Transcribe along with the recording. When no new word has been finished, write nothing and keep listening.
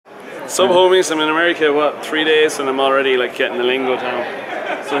So homies, I'm in America, what, 3 days, and I'm already like getting the lingo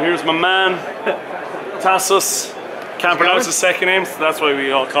down. So here's my man, Tasos. Can't pronounce his second name, so that's why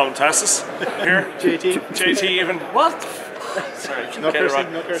we all call him Tasos. Here, JT even. What? Sorry, no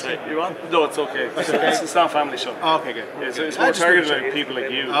cursing, no cursing. You want? No, it's okay. It's not a family show. Oh, okay, good. It's more targeted at people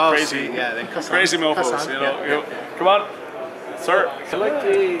like you, crazy, crazy mofos. You know. Come on, sir.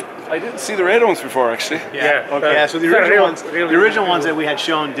 I didn't see the radomes before, actually. Yeah. So the original ones that we had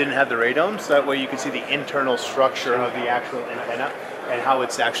shown didn't have the radomes. So that way you can see the internal structure of the actual antenna and how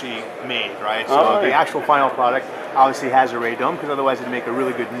it's actually made, right? So the actual final product obviously has a radome, because otherwise it'd make a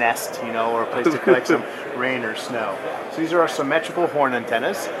really good nest, you know, or a place to collect some rain or snow. So these are our symmetrical horn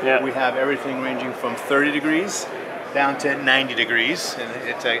antennas. Yeah. We have everything ranging from 30 degrees down to 90 degrees, and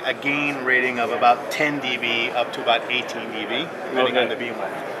it's a gain rating of about 10 dB up to about 18 dB, depending on the beam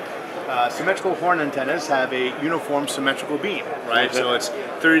length. Symmetrical horn antennas have a uniform symmetrical beam, right? So it's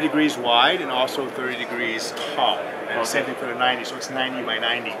 30 degrees wide and also 30 degrees tall. And same thing for the 90, so it's 90 by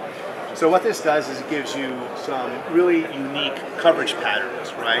 90. So what this does is it gives you some really unique coverage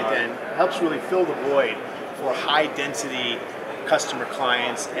patterns, right? And helps really fill the void for high density customer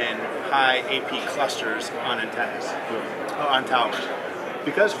clients and high AP clusters on antennas, on towers.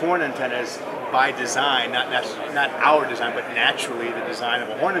 Because horn antennas, by design, not our design, but naturally the design of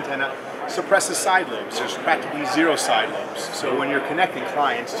a horn antenna suppresses side lobes. There's practically zero side lobes. So when you're connecting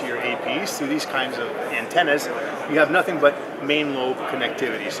clients to your APs through these kinds of antennas, you have nothing but main lobe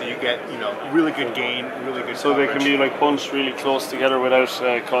connectivity. So you get, you know, really good gain, really good So coverage. they can be like bunched really close together without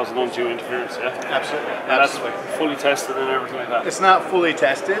causing undue interference, yeah? Absolutely. And that's like fully tested and everything like that. It's not fully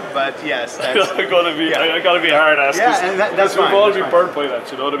tested, but yes. That's, I gotta be a hard ass. Yeah, and that's fine. We've all been burnt by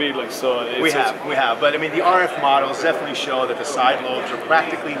that, you know what I mean? Like, so we have. But I mean, the RF models definitely show that the side lobes are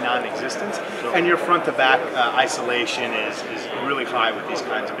practically non-existent, and your front to back isolation is really high with these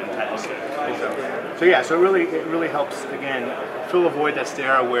kinds of antennas. So yeah, so it really helps, again, fill a void that's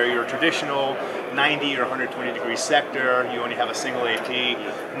there where your traditional 90 or 120 degree sector, you only have a single AP.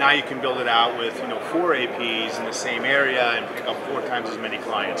 Now you can build it out with, you know, 4 APs in the same area and pick up 4 times as many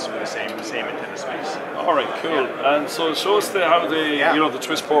clients with the same antenna space. All right, cool. Yeah. And so show us how the you know, the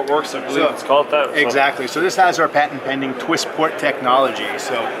TwistPort works. I believe it's called that. Exactly. So this has our patent pending TwistPort technology.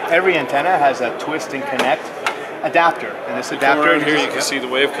 So every antenna has a twist and connect adapter, and this adapter here you can see the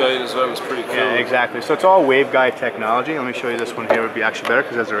waveguide as well. It's pretty cool. Yeah, exactly. So it's all waveguide technology. Let me show you this one here. Would be actually better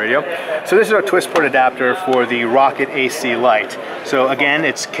because it has a radio. So this is our TwistPort adapter for the Rocket AC light. So again,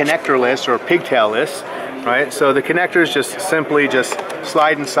 it's connectorless or pigtailless, right? So the connectors just simply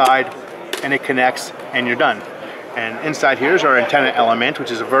slide inside, and it connects, and you're done. And inside here is our antenna element, which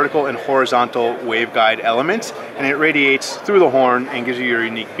is a vertical and horizontal waveguide element, and it radiates through the horn and gives you your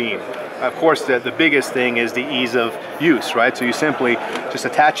unique beam. Of course, the biggest thing is the ease of use, right? So you simply just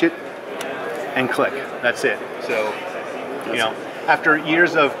attach it and click. That's it. So, you know, after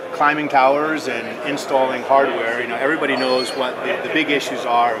years of climbing towers and installing hardware, you know, everybody knows what the big issues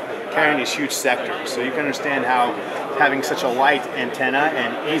are carrying these huge sectors. So you can understand how having such a light antenna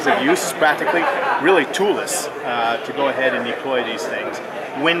and ease of use is practically really toolless to go ahead and deploy these things.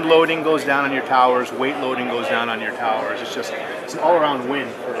 Wind loading goes down on your towers, weight loading goes down on your towers. It's an all-around win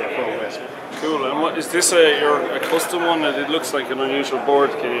for a WISP. Cool. And what is this? A custom one? It looks like an unusual board.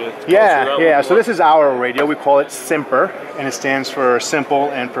 Can you? Yeah. So this is our radio. We call it SIMPER, and it stands for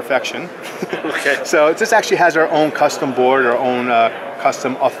Simple and Perfection. Okay. So this actually has our own custom board, our own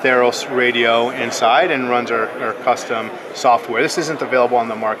custom Atheros radio inside, and runs our custom software. This isn't available on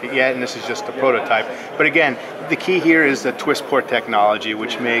the market yet, and this is just a prototype. But again, the key here is the TwistPort technology,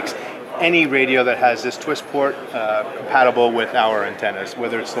 which makes any radio that has this TwistPort compatible with our antennas,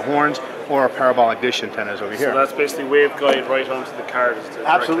 whether it's the horns or our parabolic dish antennas over here. So that's basically waveguide right onto the card.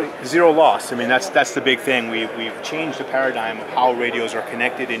 Absolutely, zero loss. I mean, that's the big thing. We've changed the paradigm of how radios are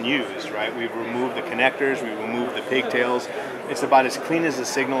connected and used, right? We've removed the connectors, we've removed the pigtails. It's about as clean as a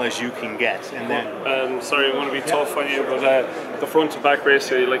signal as you can get. And then, sorry, I want to be tough on you, but the front to back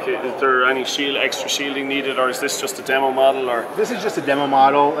ratio, like, is there any extra shielding needed, or is this just a demo model? Or this is just a demo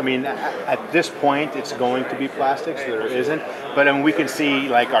model. I mean, at this point, it's going to be plastic, so there isn't. But I mean, we can see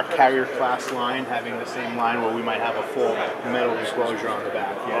like our carrier class line having the same line where we might have a full metal enclosure on the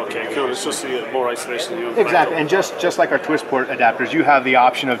back. Yeah, okay, cool. It's just more isolation. Exactly, and just like our TwistPort adapters, you have the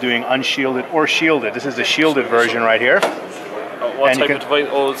option of doing unshielded or shielded. This is the shielded version right here. What type of device?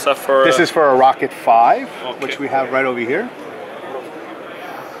 Oh, is that for? This is for a Rocket 5, which we have right over here.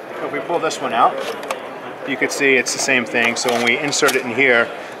 So if we pull this one out, you can see it's the same thing. So when we insert it in here,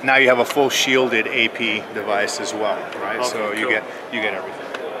 now you have a full shielded AP device as well, right? Okay, so you get everything.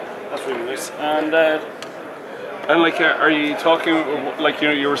 That's really nice. And And like, are you talking, like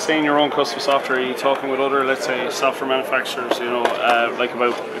you were saying your own custom software, are you talking with other, let's say, software manufacturers, you know, like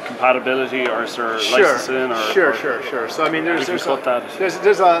about compatibility, or is there licensing? Sure. So I mean, there's a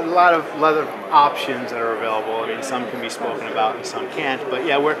lot of options that are available. I mean, some can be spoken about and some can't. But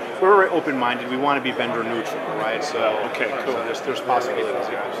yeah, we're very open-minded. We want to be vendor neutral, right? So okay, cool. So there's possibilities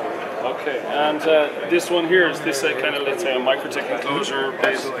here. Absolutely. Okay, and this one here, is this a kind of, let's say, a Microtech enclosure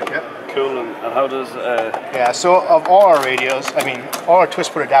based? Absolutely, yep. Cool, and how does... Yeah, so of all our radios, I mean, all our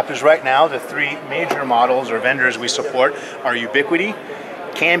TwistPort adapters right now, the three major models or vendors we support are Ubiquiti,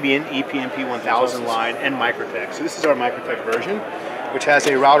 Cambian, EPMP 1000 line, and Microtech. So this is our Microtech version, which has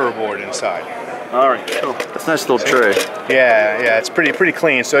a router board inside. All right, cool. That's a nice little tray. Yeah, it's pretty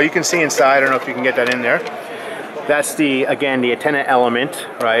clean. So you can see inside, I don't know if you can get that in there. That's again the antenna element,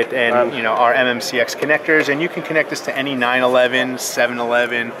 right? And you know, our MMCX connectors, and you can connect this to any 911,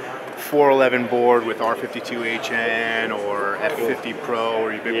 711, 411 board with R52HN or F50 Pro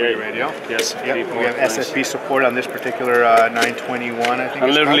or Ubiquiti radio. Yes. Yep. We have SFP support on this particular 921, I think.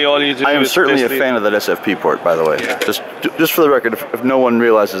 And literally all you do. I am certainly a fan of that SFP port, by the way. Yeah. Just for the record, if no one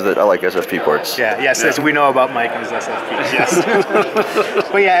realizes that I like SFP ports. Yes, we know about Mike and his SFPs. Yes.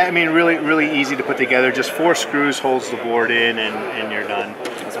 But yeah, I mean, really easy to put together. Just 4 screws holds the board in, and you're done.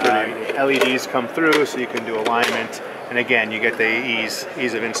 LEDs come through, so you can do alignment. And again, you get the ease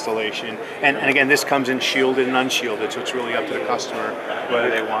of installation. And again, this comes in shielded and unshielded, so it's really up to the customer whether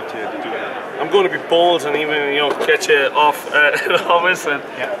they want to do it. I'm going to be bold and even, you know, get you off this.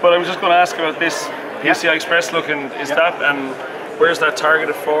 But I'm just going to ask about this PCI Express looking. Is that, and where's that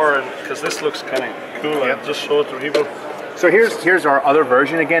targeted for? And because this looks kind of cool. I'll just show it to people. So here's our other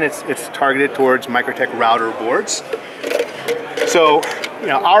version. Again, it's targeted towards Microtech router boards. So, you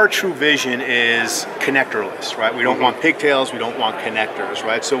know, our true vision is connectorless, right? We don't want pigtails, we don't want connectors,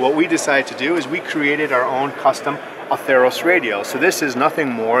 right? So what we decided to do is we created our own custom Atheros radio. So this is nothing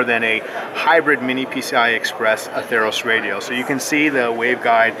more than a hybrid mini PCI Express Atheros radio. So you can see the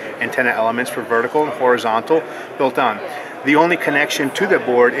waveguide antenna elements for vertical and horizontal built on. The only connection to the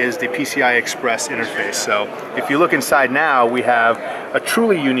board is the PCI Express interface. So if you look inside now, we have a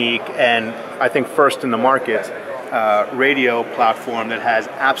truly unique and I think first in the market radio platform that has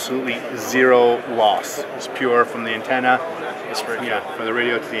absolutely zero loss. It's pure from the antenna. From the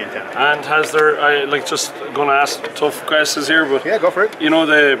radio to the antenna. And has there, like, just going to ask tough questions here, but yeah, go for it. You know,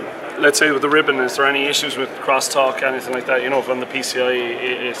 let's say with the ribbon, is there any issues with crosstalk, anything like that? You know, from the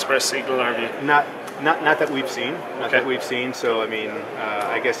PCI Express signal, have you? Not that we've seen. Not that we've seen. So I mean,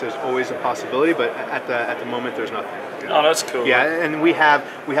 I guess there's always a possibility, but at the moment, there's nothing. Oh, that's cool. Yeah, and we have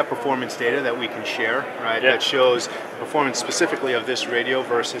performance data that we can share, right? That shows performance specifically of this radio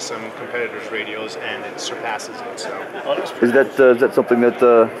versus some competitors' radios, and it surpasses it. So, is that something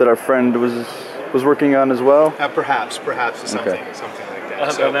that our friend was working on as well? Perhaps something like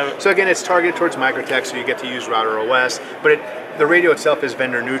that. So again, it's targeted towards Microtech, so you get to use Router OS, but the radio itself is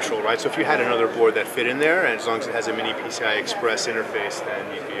vendor neutral, right? So if you had another board that fit in there, and as long as it has a mini PCI Express interface,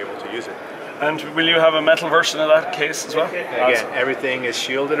 then you'd be able to use it. And will you have a metal version of that case as well? Again, everything is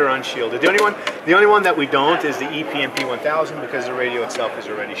shielded or unshielded. The only one that we don't is the EPMP 1000 because the radio itself is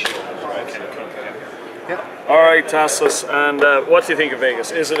already shielded, right? All right, Tasos, and what do you think of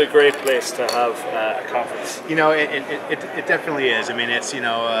Vegas? Is it a great place to have a conference? You know, it definitely is. I mean, it's, you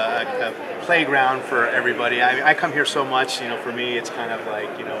know, a playground for everybody. I come here so much, you know, for me it's kind of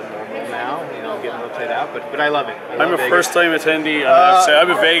like, you know, normal now, you know, getting a little played out, but I love it. I'm a first-time attendee, and I'd say I'm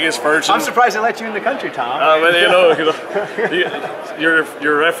a Vegas virgin. I'm surprised I let you in the country, Tom. Well, you know,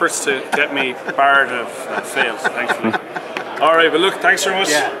 your efforts to get me barred have failed, thankfully. All right, but look, thanks very much.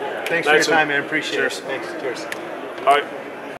 Yeah. Thanks for your time, man. Appreciate it. Thanks. Cheers. All right.